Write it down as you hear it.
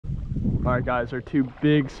All right, guys, our two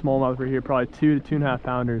big smallmouth right here, probably 2 to 2.5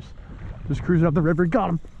 pounders. Just cruising up the river. Got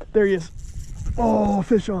him. There he is. Oh,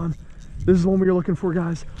 fish on. This is the one we were looking for,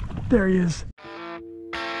 guys. There he is.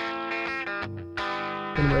 And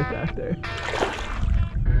right back there.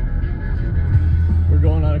 We're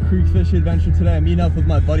going on a creek fishing adventure today. I'm meeting up with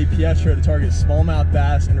my buddy Pietro to target smallmouth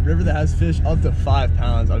bass in a river that has fish up to 5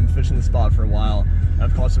 pounds. I've been fishing the spot for a while, and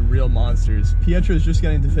I've caught some real monsters. Pietro is just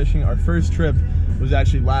getting into fishing. Our first trip was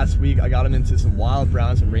actually last week. I got him into some wild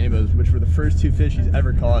browns and rainbows, which were the first 2 fish he's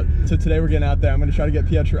ever caught. So today we're getting out there. I'm gonna try to get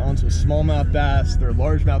Pietro on some smallmouth bass. There are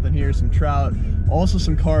largemouth in here, some trout, also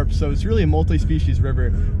some carp. So it's really a multi-species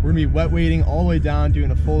river. We're gonna be wet wading all the way down,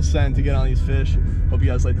 doing a full send to get on these fish. Hope you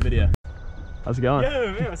guys like the video. How's it going?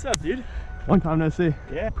 Yo, man, what's up, dude? Long time no see.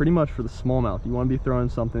 Yeah. Pretty much for the smallmouth, you want to be throwing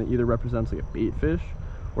something that either represents like a bait fish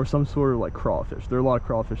or some sort of like crawfish. There are a lot of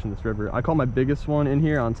crawfish in this river. I call my biggest one in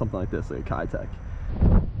here on something like this, like a Kitech.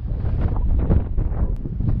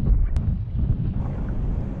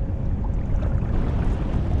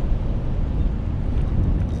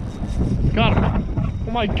 Got him.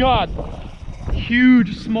 Oh my God.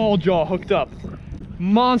 Huge small jaw hooked up.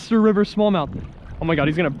 Monster river smallmouth. Oh my God,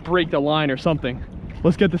 he's gonna break the line or something.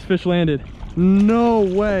 Let's get this fish landed. No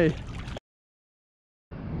way.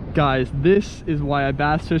 Guys, this is why I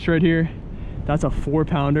bass fish right here. That's a 4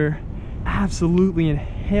 pounder. Absolutely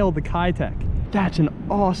inhaled the Kitech. That's an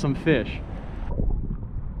awesome fish.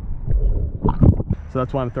 So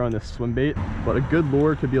that's why I'm throwing this swim bait. But a good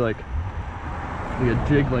lure could be like a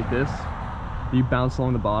jig like this. You bounce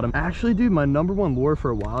along the bottom. Actually, dude, my #1 lure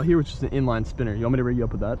for a while here was just an inline spinner. You want me to rig you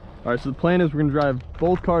up with that? All right, so the plan is we're gonna drive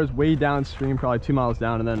both cars way downstream, probably 2 miles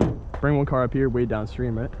down, and then bring one car up here way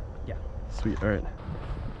downstream, right? Yeah. Sweet, all right.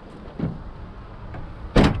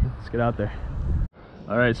 Let's get out there.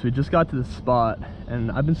 All right, so we just got to the spot, and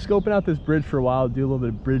I've been scoping out this bridge for a while, do a little bit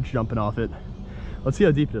of bridge jumping off it. Let's see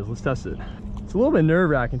how deep it is, let's test it. It's a little bit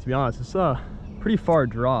nerve-wracking, to be honest. It's a pretty far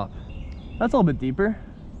drop. That's a little bit deeper.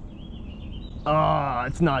 Ah,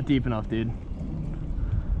 it's not deep enough, dude.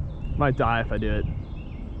 Might die if I do it.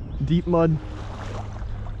 Deep mud.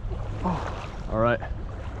 Oh, all right.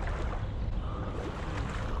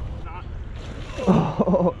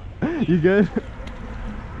 Oh, you good?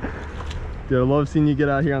 Dude, I love seeing you get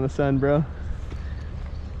out here on the sun, bro.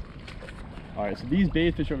 All right, so these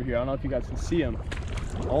bait fish over here, I don't know if you guys can see them,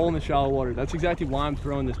 all in the shallow water. That's exactly why I'm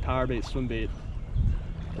throwing this power bait swim bait.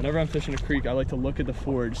 Whenever I'm fishing a creek, I like to look at the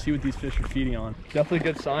forage, see what these fish are feeding on. Definitely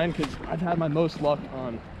a good sign, because I've had my most luck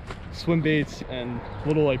on swim baits and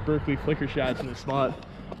little like Berkeley flicker shads in the spot.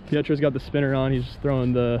 Pietro's got the spinner on, he's just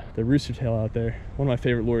throwing the rooster tail out there. One of my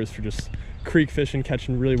favorite lures for just creek fishing,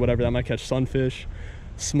 catching really whatever. That might catch sunfish,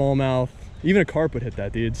 smallmouth, even a carp would hit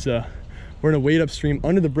that, dude. So we're gonna wade upstream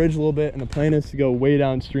under the bridge a little bit, and the plan is to go way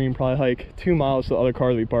downstream, probably hike 2 miles to the other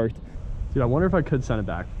car that we parked. Dude, I wonder if I could send it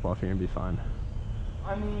back off here and be fine.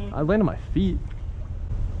 I mean, I land on my feet.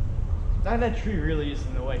 that tree really is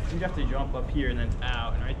in the way. You have to jump up here and then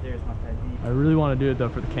out, and right there is not that deep. I really want to do it though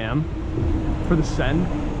for the cam, for the send.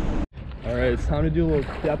 All right, it's time to do a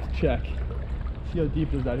little depth check. See how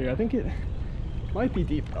deep it is out here. I think it might be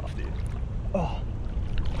deep enough, dude. Oh.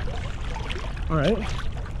 All right,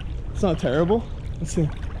 it's not terrible. Let's see.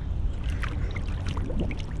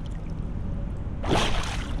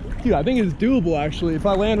 Dude, I think it's doable actually. If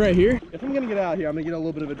I land right here, if I'm gonna get out here, I'm gonna get a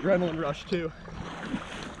little bit of adrenaline rush too.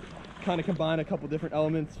 Kind of combine a couple different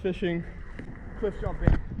elements, fishing, cliff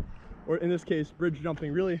jumping, or in this case, bridge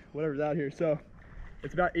jumping, really, whatever's out here. So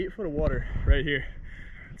it's about 8 foot of water right here.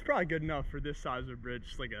 It's probably good enough for this size of a bridge,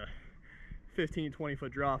 just like a 15, 20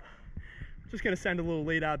 foot drop. Just gonna send a little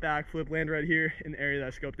laid out backflip, land right here in the area that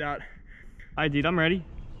I scoped out. All right, dude, I'm ready.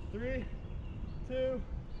 3, 2,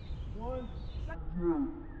 1.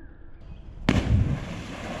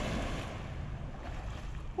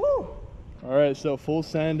 Woo! All right, so full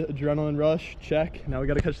send, adrenaline rush, check. Now we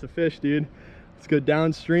gotta catch the fish, dude. Let's go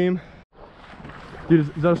downstream. Dude,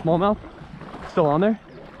 is that a smallmouth? Still on there?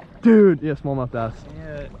 Dude, yeah, smallmouth bass.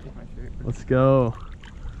 Yeah, take my shirt. Let's go.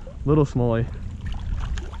 Little smallie.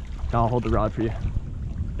 I'll hold the rod for you.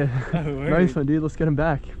 Nice one, dude. Let's get him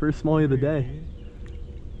back. First smallie of the day.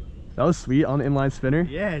 That was sweet on the inline spinner.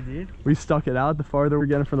 Yeah, dude. We stuck it out. The farther we're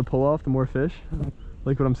getting from the pull off, the more fish.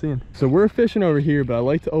 Like what I'm seeing. So we're fishing over here, but I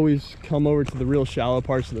like to always come over to the real shallow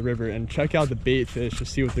parts of the river and check out the bait fish to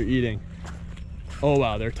see what they're eating. Oh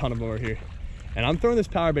wow, there are a ton of them over here. And I'm throwing this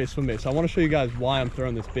power bait swim bait, so I want to show you guys why I'm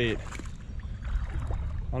throwing this bait.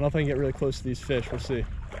 I don't know if I can get really close to these fish, we'll see.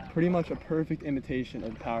 Pretty much a perfect imitation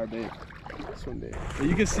of power bait swim bait. But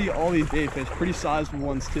you can see all these bait fish, pretty sizable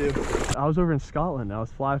ones too. I was over in Scotland, I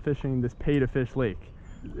was fly fishing this pay to fish lake.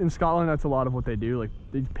 in Scotland, that's a lot of what they do. Like,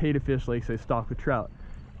 they pay to fish lakes they stock with trout.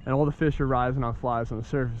 And all the fish are rising on flies on the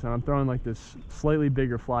surface. And I'm throwing like this slightly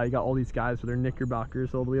bigger fly. You got all these guys with their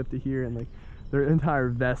knickerbockers all the way up to here and like their entire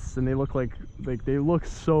vests, and they look like they look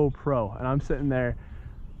so pro. And I'm sitting there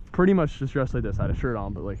pretty much just dressed like this. I had a shirt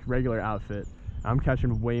on, but like regular outfit. I'm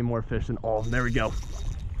catching way more fish than all of them. There we go.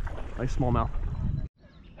 Nice smallmouth.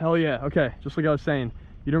 Hell yeah. Okay, just like I was saying,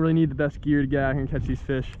 you don't really need the best gear to get out here and catch these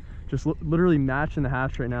fish. Just literally matching the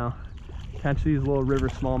hatch right now. Catch these little river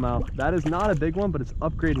smallmouth. That is not a big one, but it's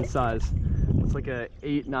upgraded in size. It's like a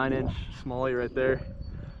 8-9 inch smallie right there.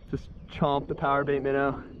 Just chomp the power bait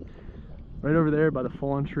minnow right over there by the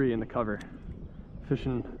fallen tree in the cover.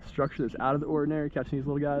 Fishing structure that's out of the ordinary, catching these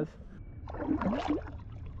little guys.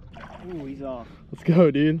 Ooh, he's off. Let's go,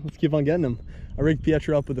 dude. Let's keep on getting them. I rigged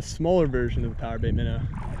Pietro up with a smaller version of the power bait minnow.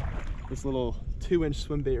 This little 2-inch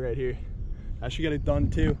swim bait right here. I should get it done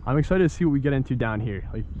too. I'm excited to see what we get into down here.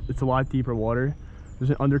 Like, it's a lot deeper water.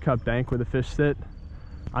 There's an undercut bank where the fish sit.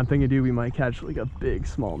 I'm thinking, dude, we might catch like a big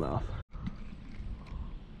smallmouth.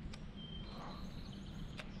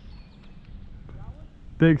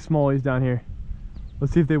 Big smallies down here.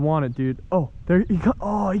 Let's see if they want it, dude. Oh, there he got.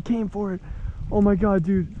 Oh, he came for it. Oh my god,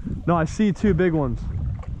 dude. No, I see 2 big ones.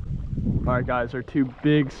 All right, guys, there are 2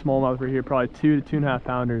 big smallmouth right here, probably 2 to 2.5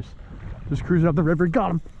 pounders. Just cruising up the river.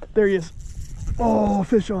 Got him. There he is. Oh,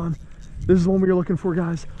 fish on. This is the one we were looking for,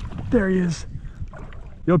 guys. There he is.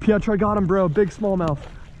 Yo, Pietro, I got him, bro. Big smallmouth.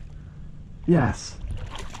 Yes.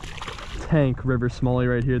 Tank river smallie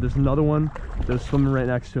right here. There's another one that's swimming right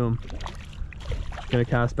next to him. Just gonna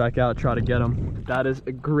cast back out, try to get him. That is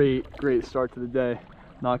a great start to the day.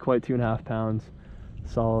 Not quite 2.5 pounds.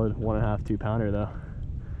 Solid 1.5, 2 pounder though.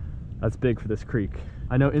 That's big for this creek.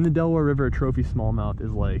 I know in the Delaware River, a trophy smallmouth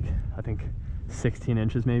is like, I think 16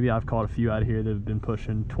 inches maybe. I've caught a few out of here that have been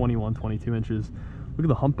pushing 21, 22 inches. Look at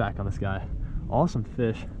the humpback on this guy. Awesome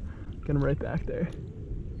fish. Get him right back there.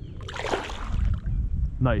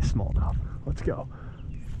 Nice smallmouth. Let's go.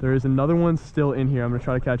 There is another one still in here. I'm gonna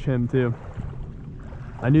try to catch him too.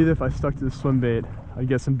 I knew that if I stuck to the swim bait, I'd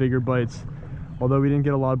get some bigger bites. Although we didn't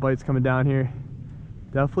get a lot of bites coming down here,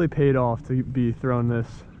 definitely paid off to be throwing this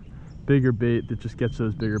bigger bait that just gets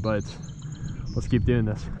those bigger bites. Let's keep doing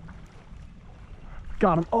this.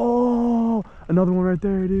 Got him. Oh, another one right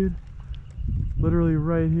there, dude. Literally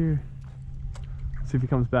right here. Let's see if he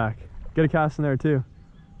comes back. Get a cast in there too.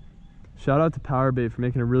 Shout out to Power Bait for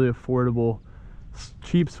making a really affordable,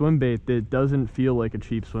 cheap swim bait that doesn't feel like a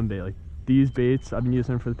cheap swim bait. Like these baits, I've been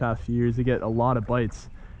using them for the past few years. They get a lot of bites.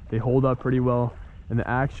 They hold up pretty well, and the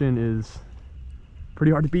action is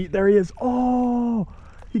pretty hard to beat. There he is. Oh,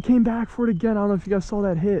 he came back for it again. I don't know if you guys saw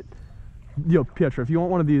that hit. Yo, Pietro, if you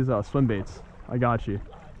want one of these swim baits, I got you.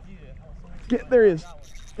 There he is.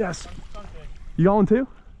 Yes. You got one too?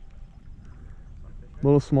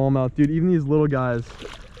 Little smallmouth. Dude, even these little guys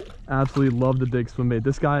absolutely love the big swim bait.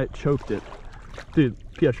 This guy choked it. Dude,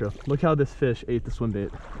 Pietro, look how this fish ate the swim bait.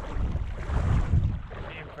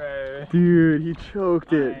 Dude, he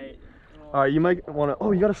choked it. All right, you might want to.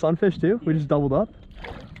 Oh, you got a sunfish too? We just doubled up.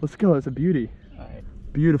 Let's go. It's a beauty.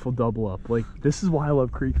 Beautiful double up. Like, this is why I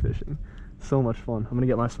love creek fishing. So much fun. I'm gonna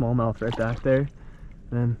get my smallmouth right back there.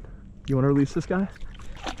 And you want to release this guy?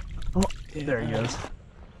 Oh, there he goes.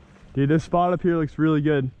 Dude, this spot up here looks really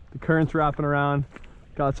good. The current's wrapping around.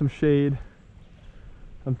 Got some shade.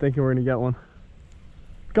 I'm thinking we're gonna get one.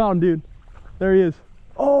 Got him, dude. There he is.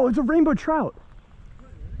 Oh, it's a rainbow trout.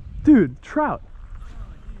 Dude, trout.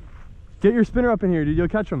 Get your spinner up in here, dude. You'll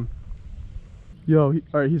catch him. Yo,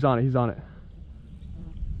 all right, he's on it. He's on it.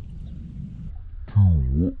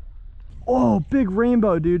 Oh, big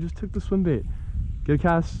rainbow, dude. Just took the swim bait. Get a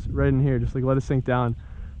cast right in here. Just like let it sink down.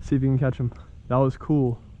 See if you can catch him. That was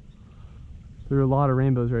cool. There are a lot of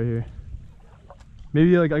rainbows right here.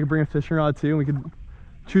 Maybe like I could bring a fishing rod too and we could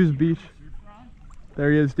choose a beach.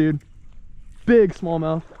 There he is, dude. Big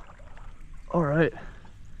smallmouth. All right.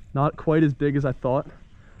 Not quite as big as I thought,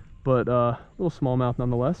 but little smallmouth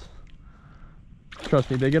nonetheless.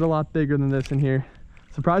 Trust me, they get a lot bigger than this in here.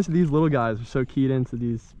 Surprised that these little guys are so keyed into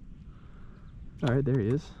these. All right, there he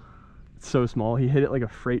is. It's so small. He hit it like a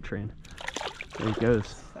freight train. There he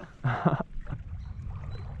goes. All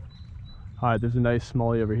right, there's a nice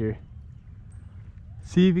smallie over here.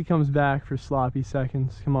 See if he comes back for sloppy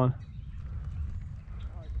seconds. Come on.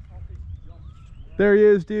 There he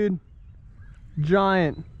is, dude.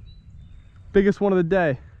 Giant. Biggest one of the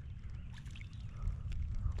day.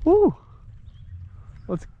 Woo!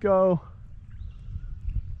 Let's go.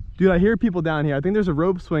 Dude, I hear people down here. I think there's a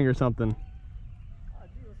rope swing or something.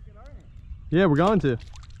 Yeah, we're going to.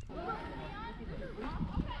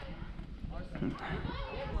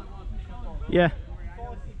 Yeah.